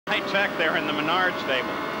Tech there in the Menard stable.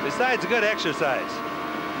 Besides, good exercise.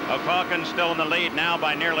 O'Calkin still in the lead now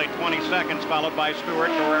by nearly 20 seconds, followed by Stuart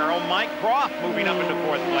Guerrero. Mike Croft moving up into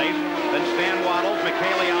 4th place. Then Stan Waddles,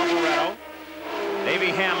 Michele Alboreto,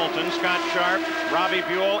 Davey Hamilton, Scott Sharp, Robbie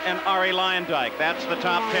Buell, and Ari Lyondike. That's the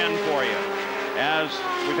top 10 for you. As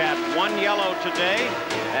we've had 1 yellow today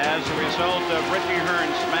as a result of Richie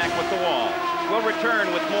Hearn's smack with the wall. We'll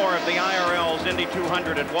return with more of the IRL's Indy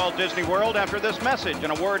 200 at Walt Disney World after this message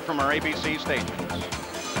and a word from our ABC stations.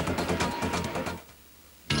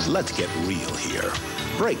 Let's get real here.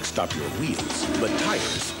 Brakes stop your wheels, but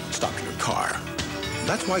tires stop your car.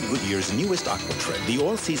 That's why Goodyear's newest AquaTread, the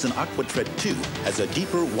all-season AquaTread 2, has a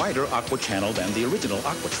deeper, wider aqua channel than the original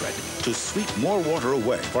AquaTread to sweep more water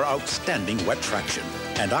away for outstanding wet traction.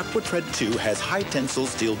 And AquaTread 2 has high-tensile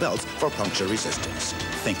steel belts for puncture resistance.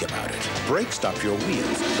 Think about it. Brakes stop your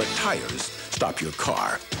wheels, but tires stop your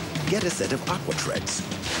car. Get a set of AquaTreads.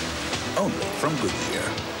 Only from Goodyear.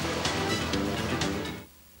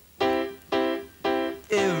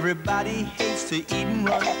 Everybody hates to eat and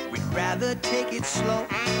run. We'd rather take it slow.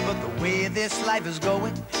 But the way this life is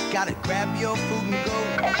going, gotta grab your food and go.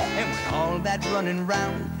 And when all that running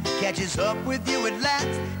round catches up with you at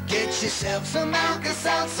last, get yourself some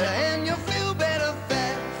Alka-Seltzer and you'll feel better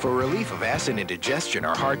fast. For relief of acid indigestion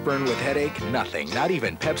or heartburn with headache, nothing, not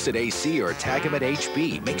even Pepsid AC or Tagamet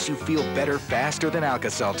HB, makes you feel better faster than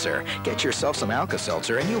Alka-Seltzer. Get yourself some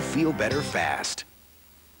Alka-Seltzer and you'll feel better fast.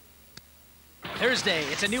 Thursday,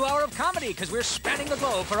 it's a new hour of comedy because we're spanning the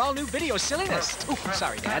globe for all new video silliness. Ooh,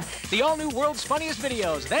 sorry, Dad. The all new world's funniest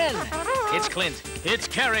videos. Then, it's Clint, it's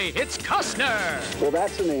Carey, it's Costner. Well,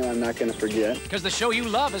 that's a name I'm not going to forget. Because the show you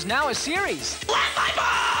love is now a series. Where's my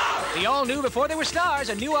ball? The all new Before They Were Stars,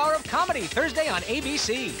 a new hour of comedy, Thursday on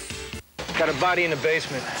ABC. Got a body in the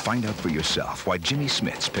basement. Find out for yourself why Jimmy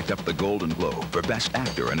Smits picked up the Golden Globe for Best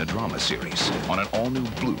Actor in a Drama Series on an all-new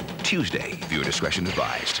Blue, Tuesday. Viewer discretion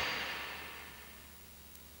advised.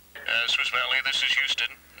 Swiss Valley, this is Houston.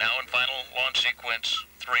 Now in final launch sequence.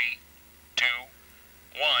 3, 2,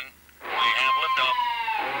 1. We have liftoff.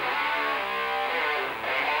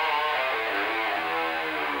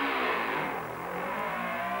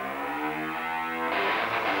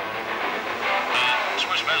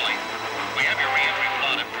 Swiss Valley, we have your re-entry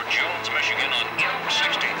plotted for Jones, Michigan on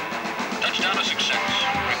M60. Touchdown a success.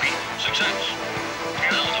 Repeat, success.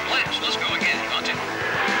 Here now the plans. Let's go again. On to.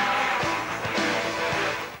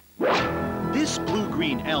 This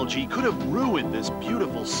blue-green algae could have ruined this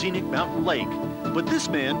beautiful scenic mountain lake, but this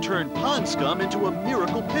man turned pond scum into a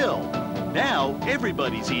miracle pill. Now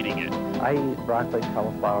everybody's eating it. I eat broccoli,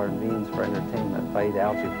 cauliflower, and beans for entertainment. I eat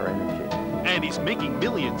algae for energy. And he's making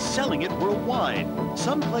millions selling it worldwide.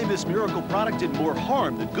 Some claim this miracle product did more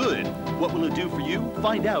harm than good. What will it do for you?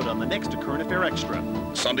 Find out on the next Current Affair Extra.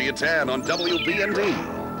 Sunday at 10 on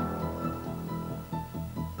WBND.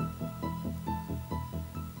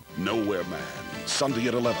 Nowhere Man, Sunday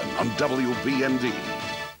at 11 on WBND.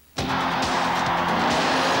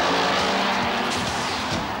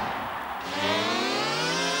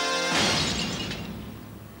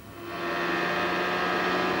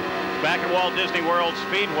 Back at Walt Disney World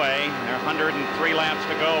Speedway, there are 103 laps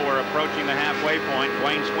to go. We're approaching the halfway point.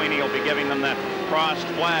 Dwayne Sweeney will be giving them the crossed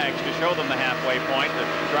flags to show them the halfway point. The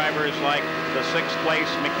drivers like the 6th place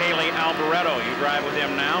Michele Alboreto. You drive with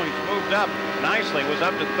him now. He's moved up nicely. Was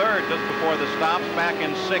up to 3rd just before the stops. Back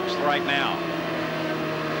in 6th right now.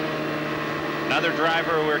 Another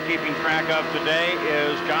driver we're keeping track of today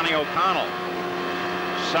is Johnny O'Connell.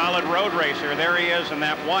 Solid road racer. There he is in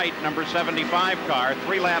that white number 75 car,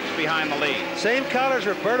 3 laps behind the lead. Same color as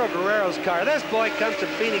Roberto Guerrero's car. This boy comes from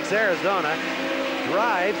Phoenix, Arizona,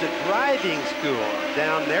 drives a driving school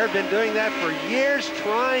down there. Been doing that for years,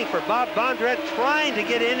 trying for Bob Bondurant, trying to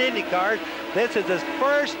get in IndyCars. This is his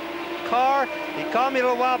first car. He called me a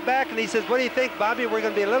little while back and he says, what do you think, Bobby? We're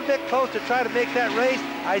going to be a little bit close to try to make that race.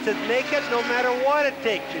 I said, make it no matter what it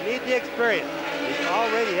takes. You need the experience. He's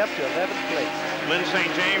already up to 11th place. Lynn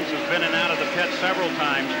St. James has been in and out of the pit several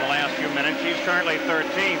times in the last few minutes. He's currently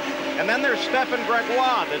 13th. And then there's Stefan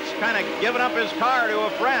Gregoire that's kind of given up his car to a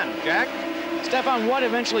friend. Jack? Stefan, what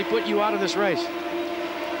eventually put you out of this race?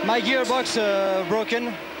 My gearbox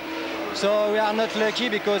broken. So we are not lucky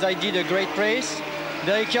because I did a great race.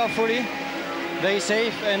 Very carefully, very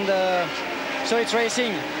safe, and so it's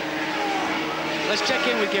racing. Let's check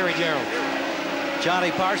in with Gary Gerald.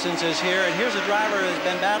 Johnny Parsons is here, and here's a driver who's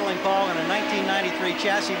been battling Paul in a 1993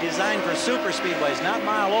 chassis designed for super speedways, not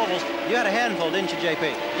mile ovals. You had a handful, didn't you,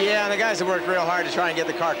 JP? Yeah, and the guys have worked real hard to try and get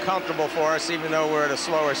the car comfortable for us, even though we're at a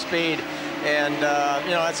slower speed. And,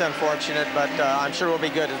 you know, that's unfortunate, but I'm sure we'll be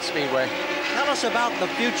good at Speedway. Hello, us about the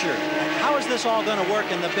future. How is this all going to work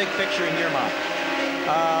in the big picture in your mind?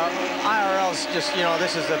 IRL's just, you know,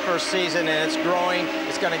 this is the first season and it's growing.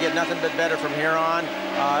 It's going to get nothing but better from here on.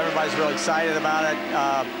 Everybody's really excited about it.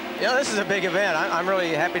 You know, this is a big event. I'm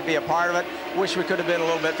really happy to be a part of it. Wish we could have been a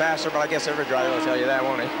little bit faster, but I guess every driver will tell you that,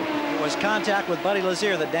 won't he? It was contact with Buddy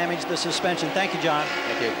Lazier that damaged the suspension. Thank you, John.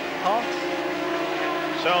 Thank you. Paul?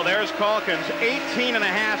 So there's Calkins, 18.5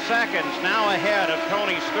 seconds now ahead of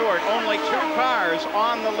Tony Stewart. Only 2 cars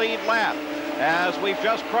on the lead lap as we've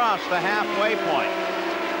just crossed the halfway point.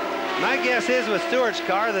 My guess is with Stewart's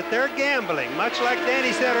car that they're gambling, much like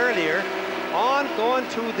Danny said earlier, on going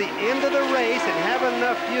to the end of the race and having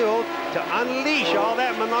enough fuel to unleash all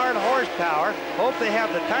that Menard horsepower. Hope they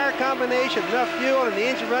have the tire combination, enough fuel, and the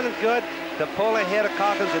engine running good to pull ahead of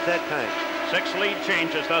Calkins at that time. 6 lead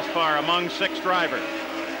changes thus far among 6 drivers.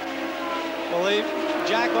 Well,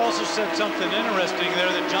 Jack also said something interesting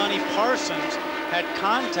there, that Johnny Parsons had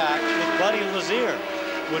contact with Buddy Lazier,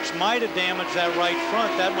 which might have damaged that right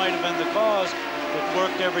front. That might have been the cause that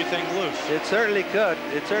worked everything loose. It certainly could.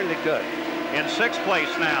 It certainly could. In 6th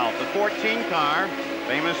place now, the 14 car,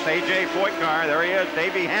 famous A.J. Foyt car. There he is,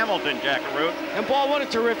 Davey Hamilton, Jackaroo. And Paul, what a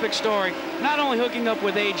terrific story. Not only hooking up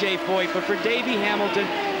with A.J. Foyt, but for Davey Hamilton,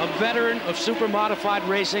 a veteran of super modified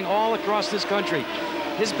racing all across this country.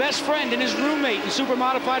 His best friend and his roommate in super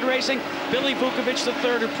modified racing, Billy Vukovich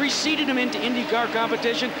III, who preceded him into IndyCar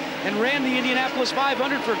competition and ran the Indianapolis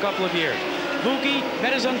 500 for a couple of years. Vuki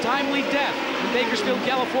met his untimely death in Bakersfield,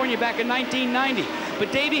 California back in 1990.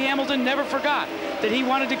 But Davey Hamilton never forgot that he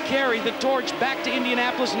wanted to carry the torch back to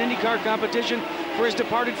Indianapolis and IndyCar competition for his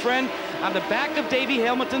departed friend. On the back of Davey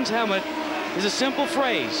Hamilton's helmet is a simple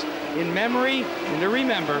phrase, in memory and to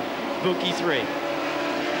remember, Vuki 3.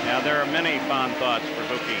 Now, there are many fond thoughts for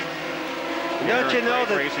Vuki. Don't you know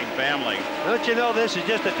that racing family? Don't you know this is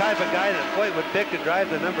just the type of guy that Foyt would pick to drive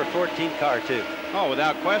the number 14 car too? Oh,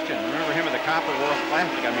 without question. Remember him at the Copper World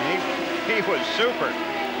Classic? I mean, he was super.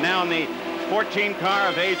 Now in the 14 car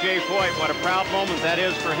of A.J. Foyt, what a proud moment that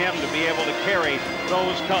is for him to be able to carry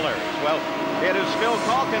those colors. Well, it is Phil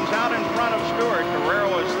Calkins out in front of Stewart.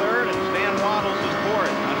 Guerrero is 3rd and Stan Waddles is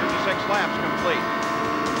 4th. 106 laps complete.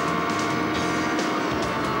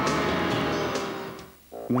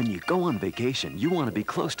 When you go on vacation, you want to be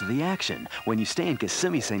close to the action. When you stay in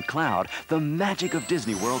Kissimmee St. Cloud, the magic of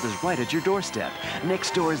Disney World is right at your doorstep.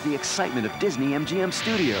 Next door is the excitement of Disney MGM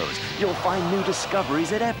Studios. You'll find new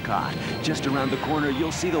discoveries at Epcot. Just around the corner,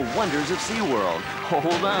 you'll see the wonders of SeaWorld.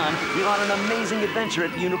 Hold on, you're on an amazing adventure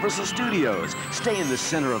at Universal Studios. Stay in the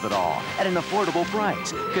center of it all at an affordable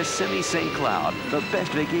price. Kissimmee St. Cloud, the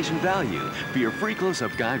best vacation value. For your free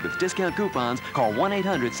close-up guide with discount coupons, call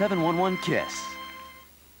 1-800-711-KISS.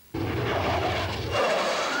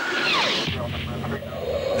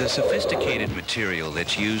 The sophisticated material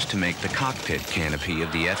that's used to make the cockpit canopy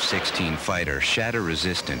of the F-16 fighter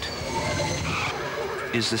shatter-resistant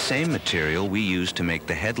is the same material we use to make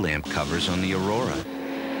the headlamp covers on the Aurora.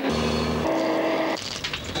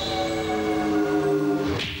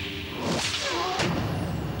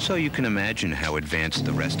 So you can imagine how advanced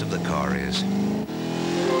the rest of the car is.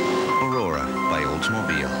 Aurora by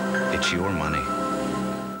Oldsmobile. It's your money.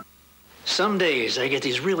 Some days I get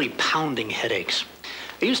these really pounding headaches.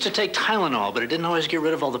 I used to take Tylenol, but it didn't always get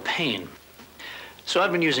rid of all the pain. So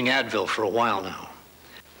I've been using Advil for a while now.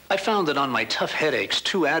 I found that on my tough headaches,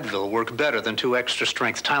 2 Advil work better than 2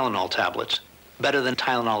 extra-strength Tylenol tablets, better than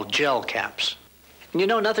Tylenol gel caps. And you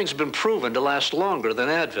know, nothing's been proven to last longer than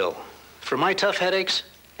Advil. For my tough headaches,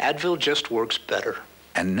 Advil just works better.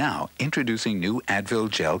 And now, introducing new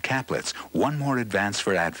Advil gel caplets. One more advance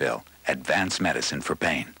for Advil. Advanced medicine for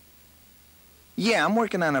pain. Yeah, I'm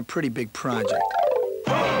working on a pretty big project.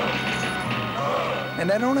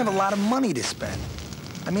 And I don't have a lot of money to spend.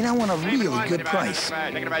 I mean, I want a really good price.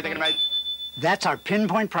 That's our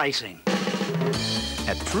pinpoint pricing.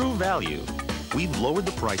 At True Value, we've lowered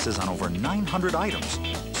the prices on over 900 items.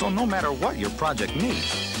 So no matter what your project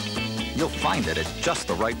needs, you'll find it at just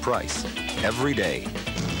the right price every day.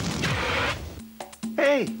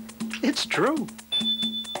 Hey, it's true.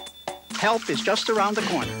 Help is just around the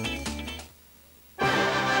corner.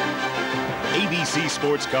 ABC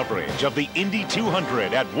Sports coverage of the Indy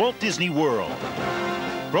 200 at Walt Disney World.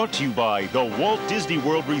 Brought to you by the Walt Disney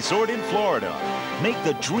World Resort in Florida. Make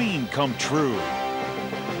the dream come true.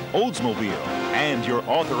 Oldsmobile and your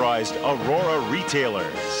authorized Aurora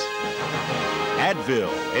retailers.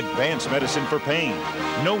 Advil, advanced medicine for pain.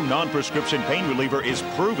 No non-prescription pain reliever is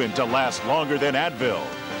proven to last longer than Advil.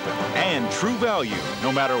 And True Value,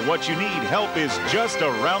 no matter what you need, help is just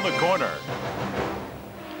around the corner.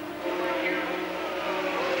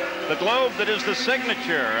 The globe that is the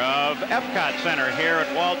signature of Epcot Center here at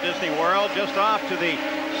Walt Disney World, just off to the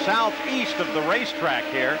southeast of the racetrack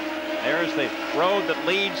here. There's the road that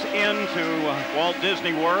leads into Walt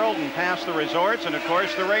Disney World and past the resorts and, of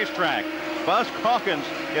course, the racetrack. Buzz Calkins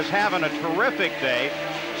is having a terrific day.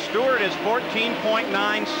 Stewart is 14.9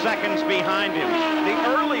 seconds behind him.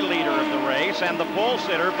 The early leader of the race and the pole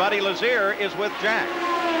sitter, Buddy Lazier, is with Jack.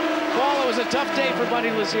 Paul, it was a tough day for Buddy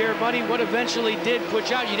Lazier. Buddy, what eventually did put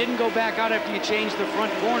you out, you didn't go back out after you changed the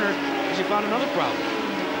front corner because you found another problem.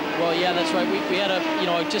 Well, yeah, that's right. We had a,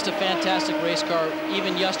 just a fantastic race car.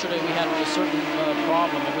 Even yesterday, we had a certain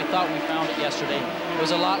problem, and we thought we found it yesterday. It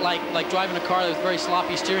was a lot like driving a car that was very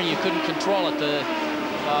sloppy steering. You couldn't control it.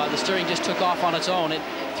 The steering just took off on its own.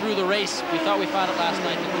 Through the race, we thought we found it last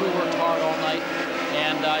night. The crew worked hard all night.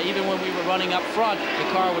 And even when we were running up front, the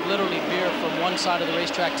car would literally veer from one side of the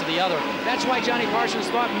racetrack to the other. That's why Johnny Parsons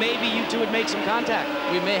thought maybe you two would make some contact.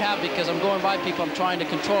 We may have, because I'm going by people I'm trying to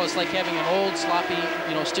control. It's like having an old, sloppy,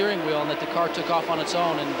 steering wheel, and that the car took off on its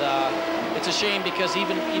own. And it's a shame because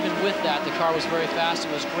even with that, the car was very fast.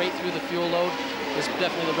 It was great through the fuel load. It was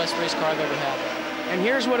definitely the best race car I've ever had. And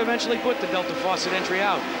here's what eventually put the Delta Faucet entry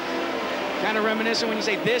out. Kind of reminiscent when you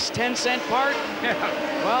say this 10-cent part.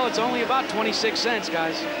 Well, it's only about 26 cents,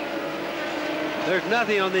 guys. There's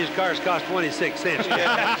nothing on these cars cost 26 cents.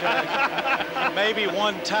 Yeah, Jack. Maybe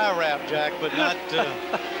one tie wrap, Jack, but not.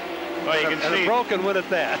 Well, you can see a broken one at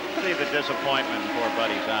that. See the disappointment in poor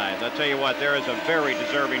Buddy's eyes. I tell you what, there is a very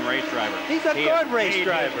deserving race driver. He's a good race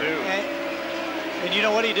driver. And you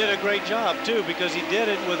know what? He did a great job, too, because he did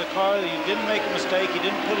it with a car that he didn't make a mistake. He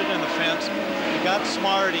didn't put it in the fence. He got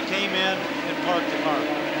smart. He came in and parked the car.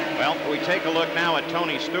 Well, we take a look now at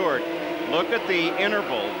Tony Stewart. Look at the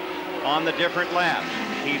interval on the different laps.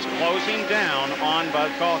 He's closing down on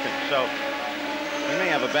Buzz Calkins. So we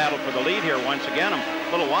may have a battle for the lead here once again.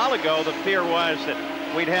 A little while ago, the fear was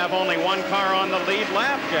that we'd have only one car on the lead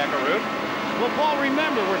lap, Jackaroo. Well, Paul,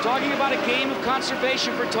 remember, we're talking about a game of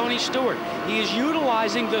conservation for Tony Stewart. He is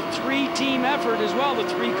utilizing the three-team effort as well, the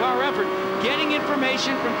three-car effort, getting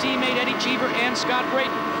information from teammate Eddie Cheever and Scott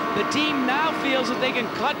Brayton. The team now feels that they can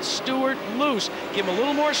cut Stewart loose, give him a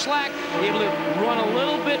little more slack, be able to run a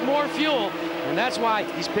little bit more fuel, and that's why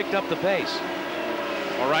he's picked up the pace.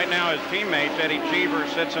 Well, right now, his teammates, Eddie Cheever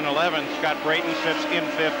sits in 11th, Scott Brayton sits in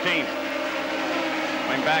 15th.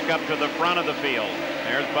 Going back up to the front of the field.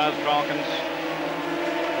 There's Buzz Calkins,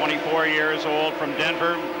 24 years old from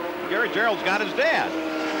Denver. Gary Gerald's got his dad.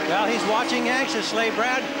 Well, he's watching anxiously,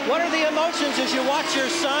 Brad. What are the emotions as you watch your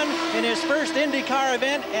son in his first IndyCar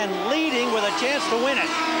event and leading with a chance to win it?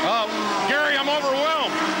 Gary, I'm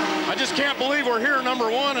overwhelmed. I just can't believe we're here, number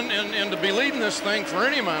one, and to be leading this thing for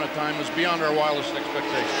any amount of time is beyond our wildest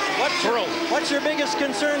expectations. What's your biggest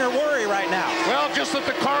concern or worry right now? Well, just that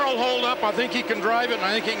the car will hold up. I think he can drive it, and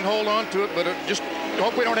I think he can hold on to it, but just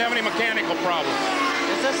hope we don't have any mechanical problems.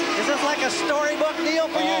 Is this like a storybook deal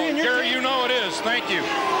for you and your Gary, team? you know it is. Thank you.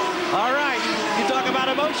 All right. You talk about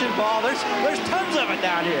emotion, Paul. There's tons of it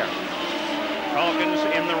down here. Calkins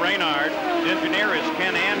in the Reynard. Engineer is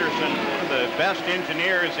Ken Anderson, one of the best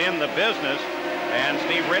engineers in the business, and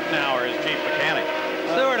Steve Rittenauer is chief mechanic.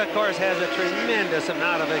 Stewart, of course, has a tremendous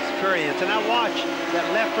amount of experience, and I watch that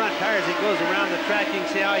left front tire as he goes around the track. You can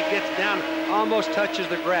see how he gets down, almost touches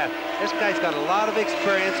the grass. This guy's got a lot of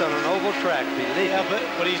experience on an oval track, believe me. Yeah,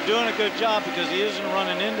 but he's doing a good job because he isn't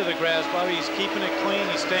running into the grass, Bobby. He's keeping it clean.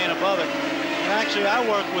 He's staying above it. And actually, I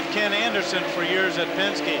worked with Ken Anderson for years at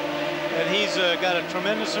Penske, and he's got a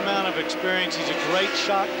tremendous amount of experience. He's a great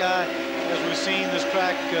shot guy. As we've seen, this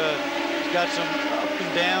track, he's got some up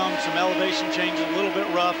and down, some elevation changes, a little bit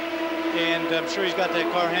rough, and I'm sure he's got that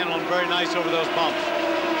car handling very nice over those bumps.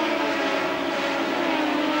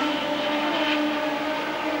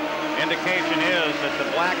 Indication is that the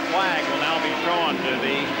black flag will now be thrown to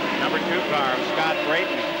the number 2 car of Scott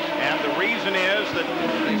Brayton. And the reason is that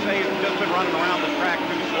they say he's just been running around the track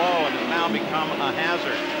too slow and has now become a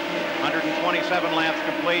hazard. 127 laps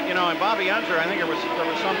complete. You know, and Bobby Unser, I think there was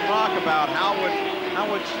some talk about how would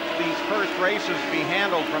these first races be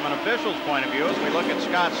handled from an official's point of view as we look at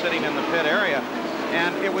Scott sitting in the pit area.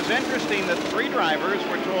 And it was interesting that 3 drivers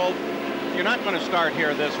were told, you're not going to start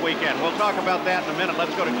here this weekend. We'll talk about that in a minute.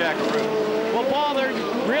 Let's go to Jackaroo. Well, Paul, they're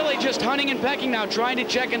really just hunting and pecking now, trying to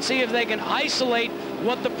check and see if they can isolate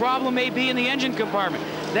what the problem may be in the engine compartment.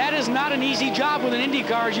 That is not an easy job with an Indy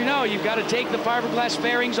car, as you know. You've got to take the fiberglass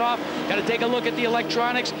fairings off, got to take a look at the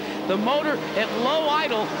electronics. The motor at low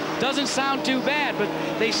idle doesn't sound too bad, but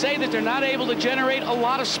they say that they're not able to generate a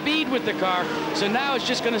lot of speed with the car. So now it's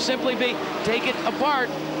just going to simply be take it apart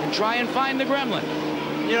and try and find the gremlin.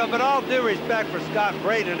 You know, but all due respect for Scott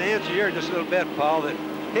Braden, to answer here just a little bit, Paul, that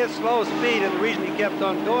his slow speed and the reason he kept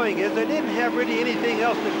on going is they didn't have really anything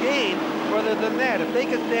else to gain other than that. If they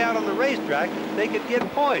could stay out on the racetrack, they could get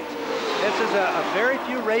points. This is a very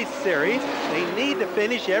few race series. They need to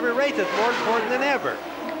finish every race. It's more important than ever.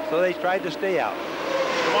 So they tried to stay out.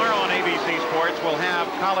 Tomorrow on ABC Sports, we'll have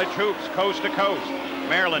college hoops coast to coast.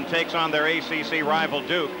 Maryland takes on their ACC rival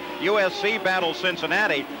Duke. USC battles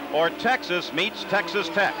Cincinnati, or Texas meets Texas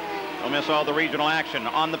Tech. Don't miss all the regional action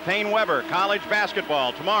on the Payne-Weber College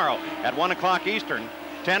Basketball tomorrow at 1 o'clock Eastern,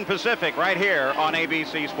 10 Pacific, right here on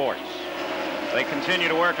ABC Sports. They continue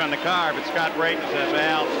to work on the car, but Scott Braden says,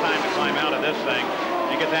 well, it's time to climb out of this thing.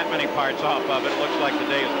 You get that many parts off of it, looks like the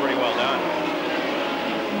day is pretty well done.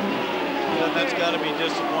 Yeah, that's got to be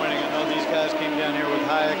disappointing. I know these guys came down here with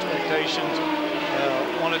high expectations,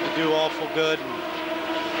 wanted to do awful good.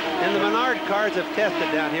 And the Menard cars have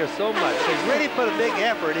tested down here so much. They've really put a big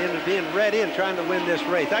effort into being ready and trying to win this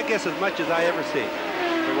race. I guess as much as I ever see.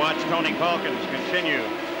 We watch Tony Calkins continue,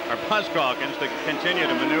 or Buzz Calkins, to continue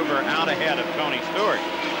to maneuver out ahead of Tony Stewart.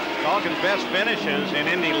 Calkins' best finishes in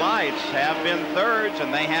Indy Lights have been thirds,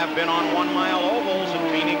 and they have been on 1-mile ovals in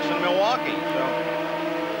Phoenix and Milwaukee. So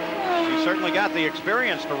he's certainly got the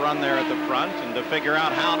experience to run there at the front and to figure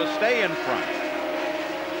out how to stay in front.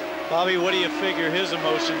 Bobby, what do you figure his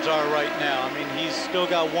emotions are right now? I mean, he's still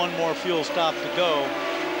got one more fuel stop to go,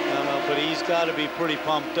 but he's got to be pretty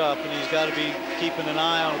pumped up, and he's got to be keeping an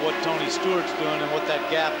eye on what Tony Stewart's doing and what that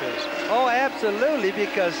gap is. Oh, absolutely,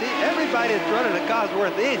 because everybody that's running a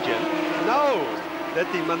Cosworth engine knows that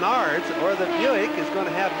the Menards or the Buick is going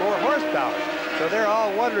to have more horsepower. So they're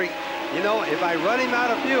all wondering, you know, if I run him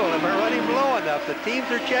out of fuel, if I run him low enough, the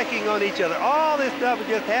teams are checking on each other. All this stuff is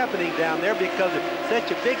just happening down there because of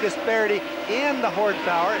such a big disparity in the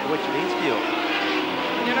horsepower, which means fuel.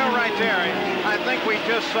 You know, right there, I think we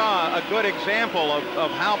just saw a good example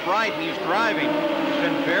of how bright he's driving. He's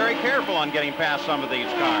been very careful on getting past some of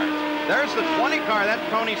these cars. There's the 20 car, that's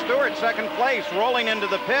Tony Stewart, second place, rolling into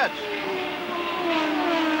the pits.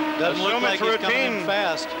 Doesn't look like he's coming in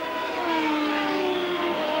fast.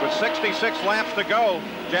 With 66 laps to go,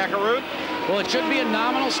 Jackaroo. Well, it should be a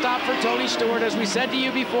nominal stop for Tony Stewart. As we said to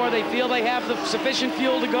you before, they feel they have the sufficient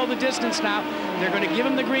fuel to go the distance now. They're going to give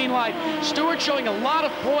him the green light. Stewart showing a lot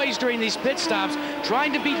of poise during these pit stops,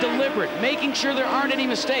 trying to be deliberate, making sure there aren't any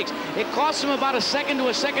mistakes. It costs him about a second to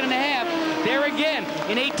a second and a half. There again,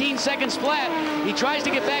 in 18 seconds flat, he tries to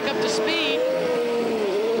get back up to speed.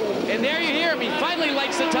 And there you hear him. He finally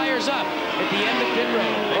lights the tires up at the end of pit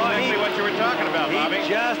road. Exactly what you were talking about, Bobby. He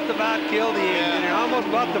just about killed the engine and almost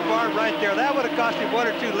bought the barn right there. That would have cost him 1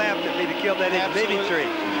 or 2 laps if he'd have killed that engine, maybe 3.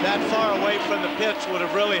 That far away from the pits would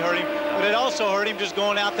have really hurt him, but it also hurt him just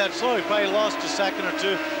going out that slow. He probably lost a second or 2,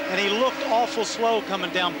 and he looked awful slow coming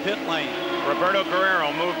down pit lane. Roberto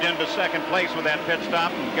Guerrero moved into second place with that pit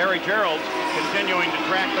stop, and Gary Gerald's continuing to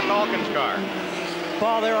track the Calkins car.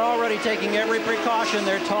 Paul, they're already taking every precaution.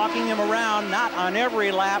 They're talking him around, not on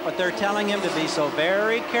every lap, but they're telling him to be so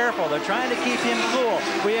very careful. They're trying to keep him cool.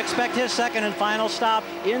 We expect his second and final stop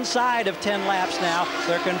inside of 10 laps now.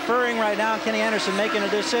 They're conferring right now, and Kenny Anderson making a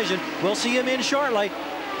decision. We'll see him in shortly.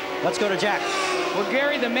 Let's go to Jack. Well,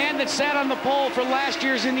 Gary, the man that sat on the pole for last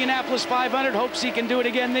year's Indianapolis 500, hopes he can do it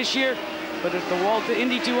again this year. But at the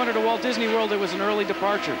Indy 200 at Walt Disney World, it was an early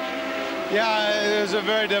departure. Yeah, it was a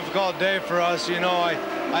very difficult day for us. You know, I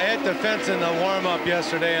hit the fence in the warm-up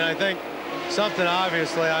yesterday, and I think something,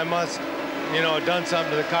 obviously, I must, you know, have done something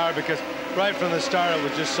to the car because right from the start it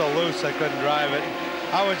was just so loose I couldn't drive it.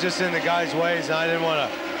 I was just in the guy's ways, and I didn't want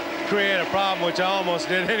to create a problem, which I almost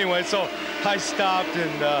did anyway, so I stopped,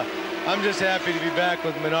 and I'm just happy to be back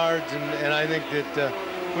with Menards, and I think that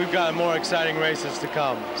we've got more exciting races to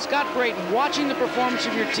come. Scott Brayton, watching the performance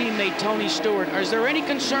of your teammate Tony Stewart, is there any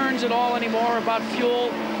concerns at all anymore about fuel,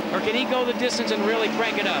 or can he go the distance and really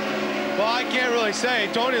crank it up? Well, I can't really say.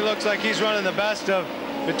 Tony looks like he's running the best of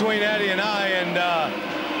between Eddie and I, and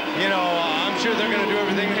you know, I'm sure they're going to do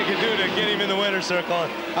everything they can do to get him in the winner's circle,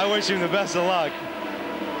 and I wish him the best of luck.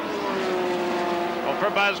 Well, for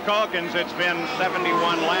Buzz Calkins, it's been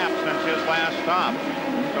 71 laps since his last stop.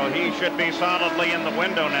 So he should be solidly in the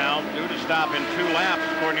window now, due to stop in 2 laps,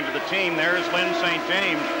 according to the team. There's Lynn St.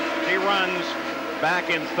 James. She runs back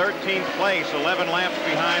in 13th place, 11 laps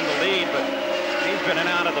behind the lead, but He's been in and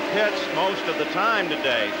out of the pits most of the time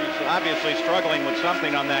today. She's obviously struggling with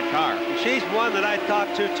something on that car. She's one that I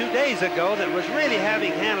talked to 2 days ago that was really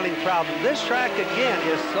having handling problems. This track, again,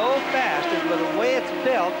 is so fast, and with the way it's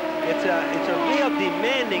built, it's a real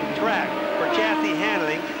demanding track for chassis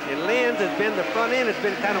handling. And Lynn's has been, the front end has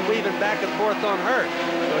been kind of weaving back and forth on her.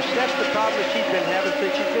 So that's the problem that she's been having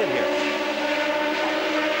since she's been here.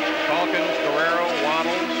 Calkins, Guerrero,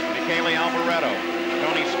 Waddles, Michele Alboreto.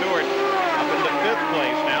 Tony Stewart up into 5th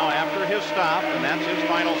place now after his stop, and that's his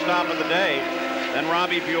final stop of the day. Then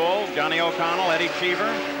Robbie Buell, Johnny O'Connell, Eddie Cheever,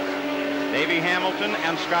 Davey Hamilton,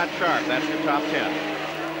 and Scott Sharp. That's your top 10.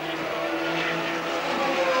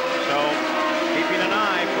 So, keeping an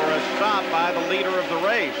eye for a stop by the leader of the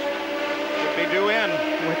race. Could be due in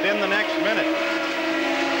within the next minute.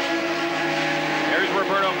 There's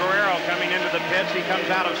Roberto Guerrero coming into the pits. He comes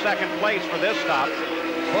out of 2nd place for this stop.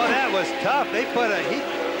 Well, that was tough. They put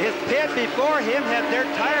his pit before him had their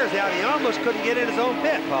tires out. He almost couldn't get in his own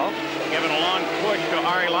pit, Paul. Giving a long push to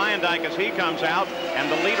Ari Leyendijk as he comes out, and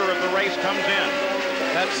the leader of the race comes in.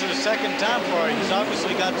 That's the 2nd time for him. He's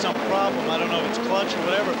obviously got some problem. I don't know if it's clutch or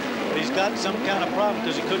whatever, but he's got some kind of problem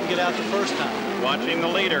because he couldn't get out the first time. Watching the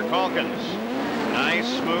leader, Calkins. Nice,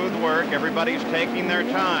 smooth work. Everybody's taking their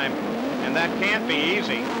time, and that can't be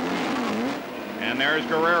easy. And there's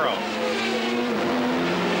Guerrero.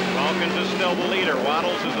 Calkins is still the leader.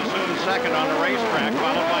 Waddles is assumed 2nd on the racetrack,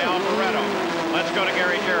 followed by Alboreto. Let's go to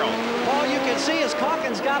Gary Gerald. Paul, you can see as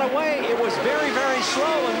Calkins got away, it was very, very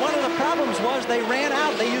slow, and one of the problems was they ran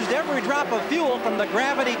out. They used every drop of fuel from the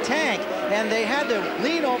gravity tank, and they had to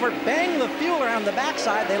lean over, bang the fuel around the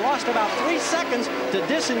backside. They lost about 3 seconds to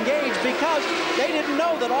disengage because they didn't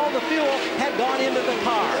know that all the fuel had gone into the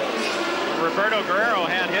car. Roberto Guerrero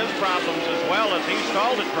had his problems as well as he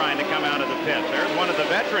stalled it trying to come out of the pits. There's one of the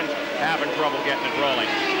veterans having trouble getting it rolling.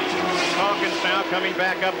 Calkins now coming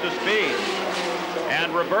back up to speed. And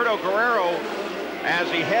Roberto Guerrero, as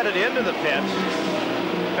he headed into the pits,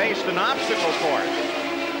 faced an obstacle course.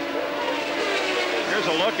 Here's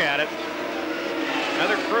a look at it.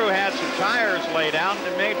 Another crew had some tires laid out and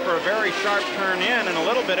it made for a very sharp turn in and a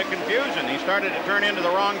little bit of confusion. He started to turn into the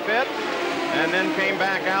wrong pit and then came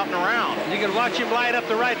back out and around. You can watch him light up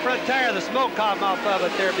the right front tire. The smoke came off of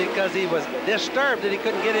it there because he was disturbed that he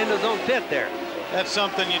couldn't get into his own pit there. That's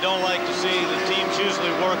something you don't like to see. The teams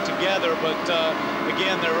usually work together, but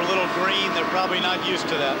again, they're a little green. They're probably not used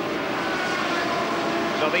to that.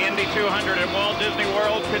 So the Indy 200 at Walt Disney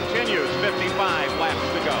World continues. 55 laps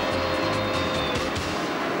to go.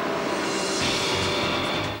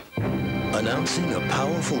 Announcing a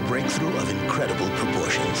powerful breakthrough of incredible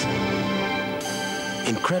proportions.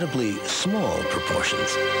 Incredibly small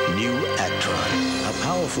proportions. New Actron, a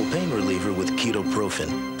powerful pain reliever with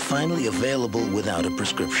ketoprofen, finally available without a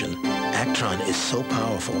prescription. Actron is so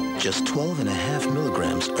powerful, just 12.5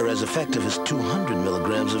 milligrams are as effective as 200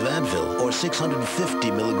 milligrams of Advil or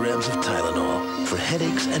 650 milligrams of Tylenol for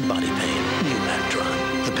headaches and body pain. New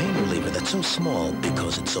Actron, the pain reliever that's so small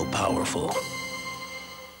because it's so powerful.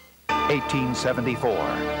 1874,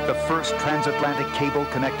 the first transatlantic cable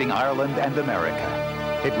connecting Ireland and America.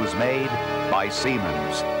 It was made by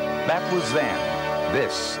Siemens. That was then.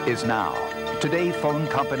 This is now. Today, phone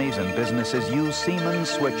companies and businesses use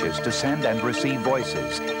Siemens switches to send and receive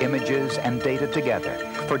voices, images, and data together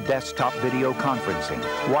for desktop video conferencing,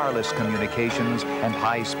 wireless communications, and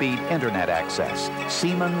high-speed internet access.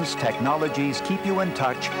 Siemens technologies keep you in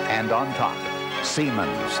touch and on top.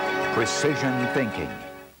 Siemens, precision thinking.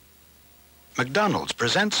 McDonald's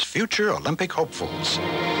presents future Olympic hopefuls.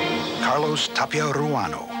 Carlos Tapia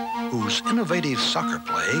Ruano, whose innovative soccer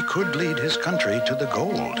play could lead his country to the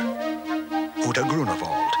gold. Uta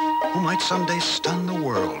Grunewald, who might someday stun the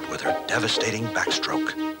world with her devastating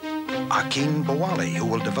backstroke. Akin Bawali, who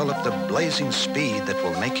will develop the blazing speed that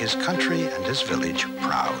will make his country and his village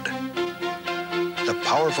proud. The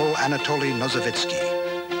powerful Anatoly Nozovitzky,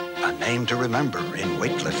 a name to remember in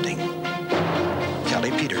weightlifting.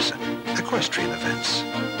 Kelly Peterson, equestrian events.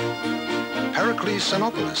 Pericles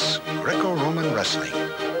Xenopoulos, Greco-Roman wrestling.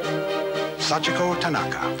 Sachiko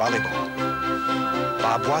Tanaka, volleyball.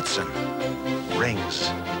 Bob Watson,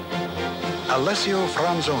 rings. Alessio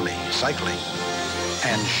Franzoni, cycling.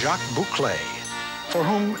 And Jacques Bouclé, for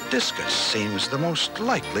whom discus seems the most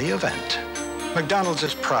likely event. McDonald's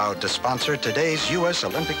is proud to sponsor today's U.S.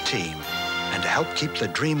 Olympic team and to help keep the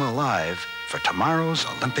dream alive for tomorrow's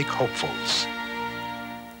Olympic hopefuls.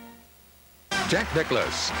 Jack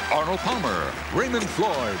Nicklaus, Arnold Palmer, Raymond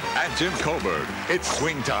Floyd, and Jim Colbert. It's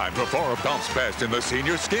swing time before a bounce fest in the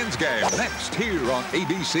Senior Skins game. Next, here on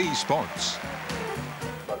ABC Sports.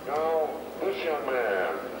 But now, this young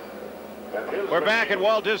man We're back at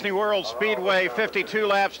Walt Disney World Speedway, 52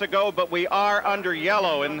 laps to go, but we are under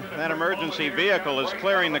yellow, and that emergency vehicle is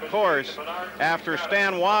clearing the course after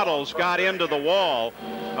Stan Waddles got into the wall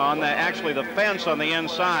on actually the fence on the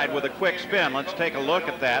inside with a quick spin. Let's take a look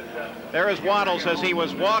at that. There is Waddles as he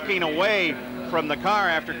was walking away from the car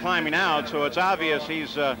after climbing out, so it's obvious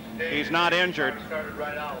he's not injured.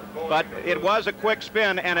 But it was a quick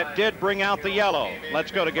spin, and it did bring out the yellow.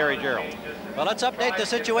 Let's go to Gary Gerald. Well, let's update the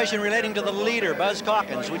situation relating to the leader, Buzz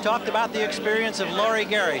Calkins. We talked about the experience of Laurie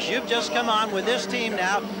Garish. You've just come on with this team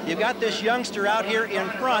now. You've got this youngster out here in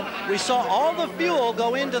front. We saw all the fuel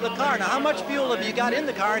go into the car. Now, how much fuel have you got in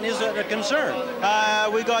the car, and is it a concern?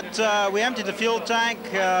 We emptied the fuel tank.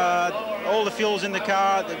 All the fuel's in the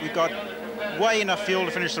car. We've got way enough fuel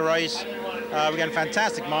to finish the race. We're getting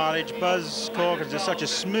fantastic mileage. Buzz Calkins is such a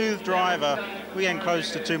smooth driver. We're getting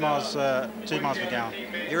close to 2 miles per gallon.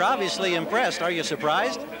 You're obviously impressed. Are you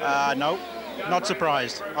surprised? No, not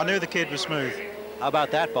surprised. I knew the kid was smooth. How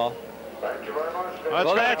about that, Paul?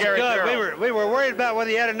 Well, that's good. We were worried about whether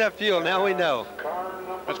he had enough fuel. Now we know.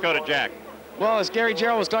 Let's go to Jack. Well, as Gary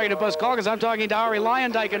Gerald was talking to Buzz Calkins, I'm talking to Ari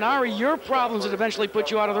Lyondike. And Ari, your problems that eventually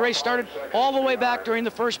put you out of the race started all the way back during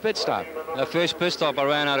the first pit stop. The first pit stop, I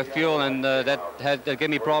ran out of fuel, and that gave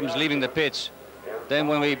me problems leaving the pits. Then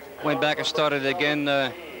when we went back and started again,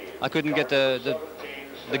 I couldn't get the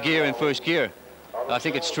gear in first gear. I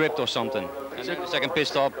think it stripped or something. And the second pit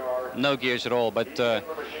stop, no gears at all. But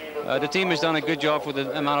the team has done a good job for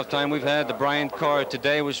the amount of time we've had. The Bryant car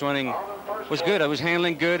today was good. I was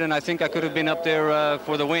handling good, and I think I could have been up there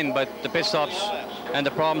for the win. But the pit stops and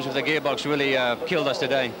the problems with the gearbox really killed us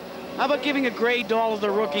today. How about giving a grade to all of the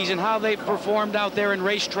rookies and how they've performed out there in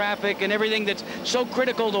race traffic and everything that's so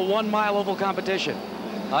critical to 1 mile oval competition?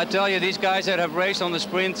 I tell you, these guys that have raced on the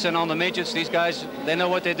sprints and on the midgets, these guys, they know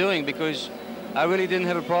what they're doing, because I really didn't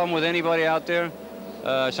have a problem with anybody out there.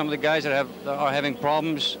 Some of the guys that are having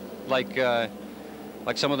problems, like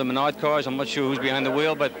some of the Menard cars, I'm not sure who's behind the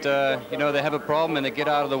wheel, but you know, they have a problem and they get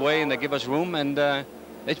out of the way and they give us room, and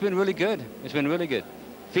it's been really good. It's been really good.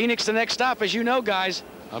 Phoenix, the next stop, as you know, guys,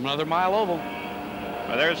 another mile oval.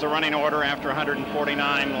 Well, there's the running order after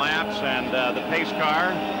 149 laps, and the pace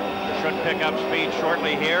car should pick up speed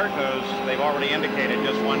shortly here, because they've already indicated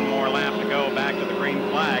just 1 more lap to go back to the green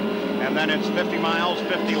flag. And then it's 50 miles,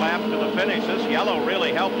 50 laps to the finish. This yellow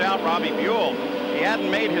really helped out Robbie Buell. He hadn't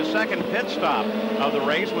made his second pit stop of the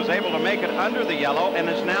race, was able to make it under the yellow, and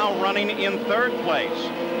is now running in 3rd place.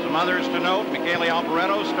 Some others to note: Michele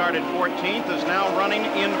Alboreto started 14th, is now running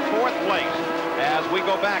in 4th place as we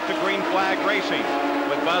go back to green flag racing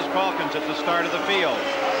with Buzz Calkins at the start of the field.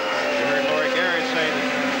 You heard Laurie Garish say that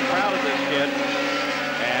he's proud of this kid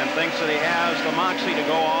and thinks that he has the moxie to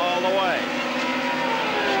go all the way.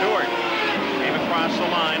 Stewart came across the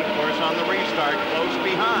line, of course, on the restart, close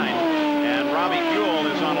behind, and Robbie Buell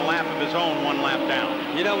is on a lap of his own, 1 lap down.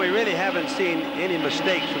 You know, we really haven't seen any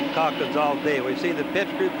mistakes from Calkins all day. We've seen the pit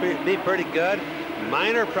crew be pretty good,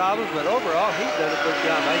 minor problems, but overall he's done a good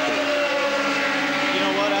job, I think. You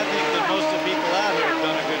know what? I think that most of the people out here have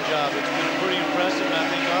done a good job. It's been pretty impressive, and I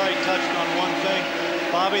think Ari touched on one thing,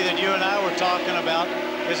 Bobby, that you and I were talking about,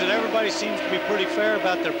 is that everybody seems to be pretty fair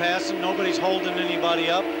about their passing. Nobody's holding anybody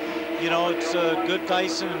up. You know, it's good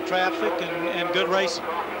dicing and traffic and good racing.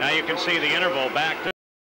 Now you can see the interval back to